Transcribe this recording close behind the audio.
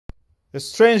A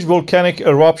strange volcanic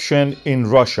eruption in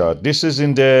Russia. This is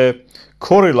in the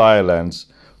Kuril Islands,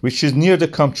 which is near the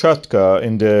Kamchatka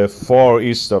in the far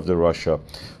east of the Russia.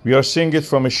 We are seeing it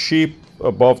from a ship,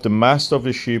 above the mast of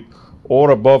the ship,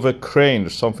 or above a crane or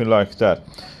something like that.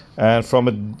 And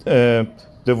from the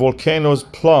volcano's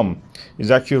plum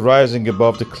is actually rising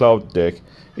above the cloud deck.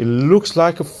 It looks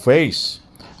like a face.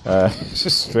 This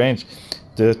is strange.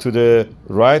 To the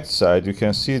right side, you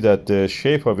can see that the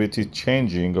shape of it is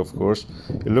changing. Of course,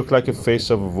 it looks like a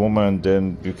face of a woman.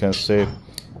 Then you can see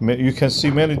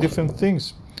many different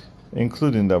things,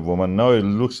 including that woman. Now it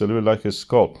looks a little like a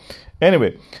skull.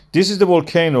 Anyway, this is the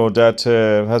volcano that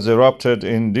has erupted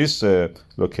in this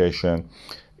location.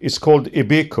 It's called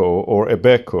Ebeko or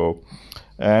Ebeko,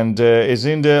 and is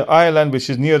in the island which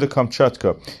is near the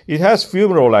Kamchatka. It has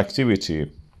fumarole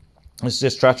activity. It's a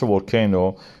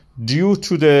stratovolcano due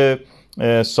to the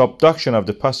subduction of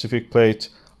the Pacific plate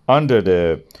under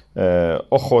the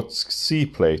Okhotsk Sea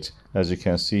plate, as you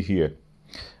can see here.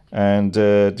 And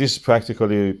this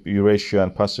practically Eurasia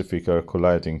and Pacific are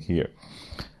colliding here.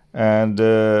 And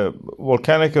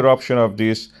volcanic eruption of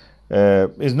this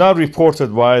is not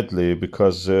reported widely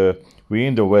because we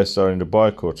in the West are in the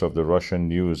boycott of the Russian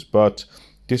news. But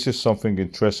this is something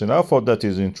interesting. I thought that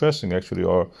is interesting. Actually,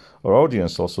 our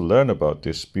audience also learn about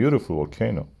this beautiful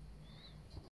volcano.